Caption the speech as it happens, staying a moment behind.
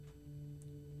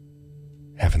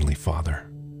Heavenly Father,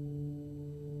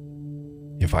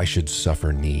 if I should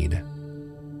suffer need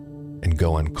and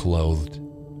go unclothed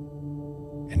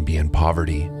and be in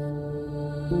poverty,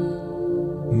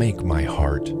 make my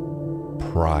heart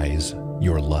prize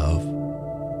your love.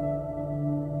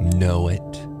 Know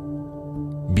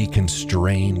it, be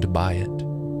constrained by it,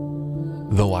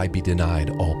 though I be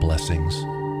denied all blessings.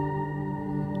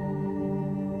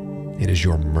 It is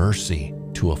your mercy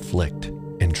to afflict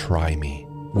and try me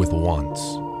with wants.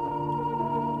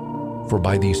 For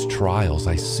by these trials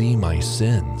I see my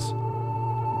sins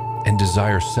and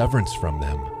desire severance from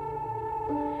them.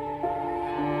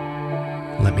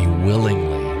 Let me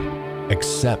willingly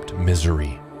accept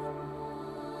misery,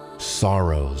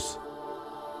 sorrows,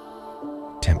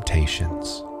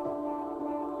 temptations.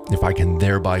 If I can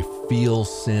thereby feel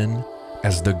sin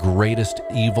as the greatest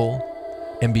evil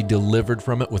and be delivered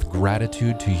from it with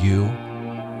gratitude to you,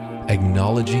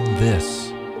 acknowledging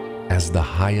this as the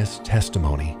highest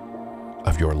testimony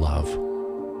of your love.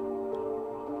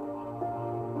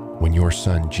 When your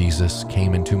Son Jesus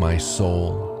came into my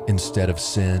soul instead of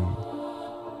sin,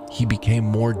 he became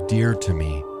more dear to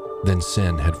me than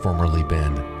sin had formerly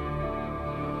been.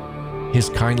 His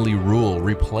kindly rule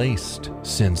replaced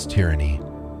sin's tyranny.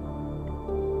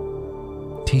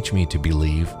 Teach me to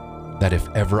believe that if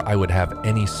ever I would have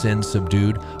any sin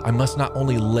subdued, I must not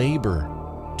only labor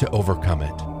to overcome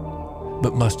it,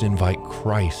 but must invite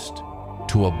Christ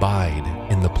to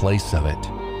abide in the place of it.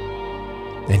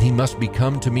 And he must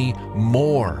become to me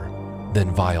more than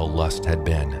vile lust had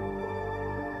been,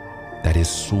 that his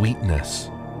sweetness,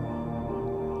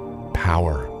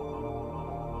 power,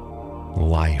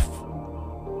 life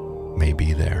may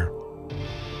be there.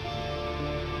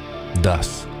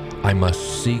 Thus, I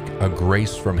must seek a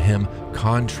grace from him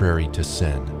contrary to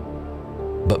sin,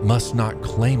 but must not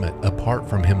claim it apart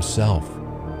from himself.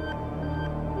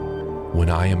 When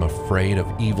I am afraid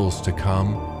of evils to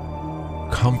come,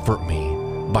 comfort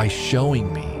me by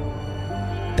showing me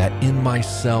that in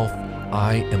myself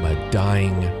I am a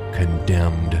dying,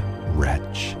 condemned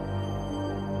wretch.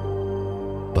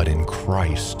 But in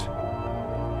Christ,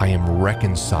 I am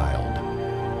reconciled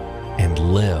and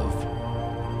live.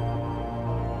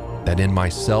 That in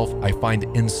myself I find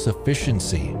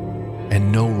insufficiency and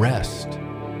no rest.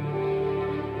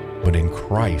 But in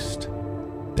Christ,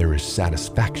 there is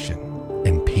satisfaction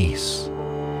and peace.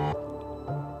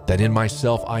 That in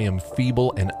myself I am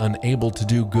feeble and unable to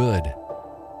do good.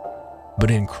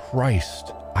 But in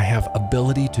Christ, I have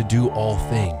ability to do all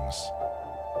things.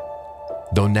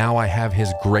 Though now I have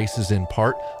his graces in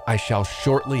part, I shall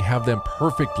shortly have them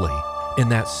perfectly in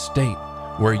that state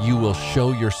where you will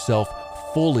show yourself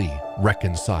fully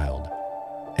reconciled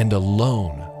and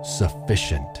alone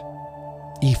sufficient,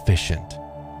 efficient,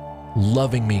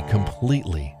 loving me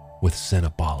completely with sin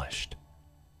abolished.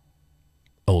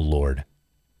 O Lord,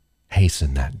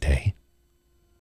 hasten that day.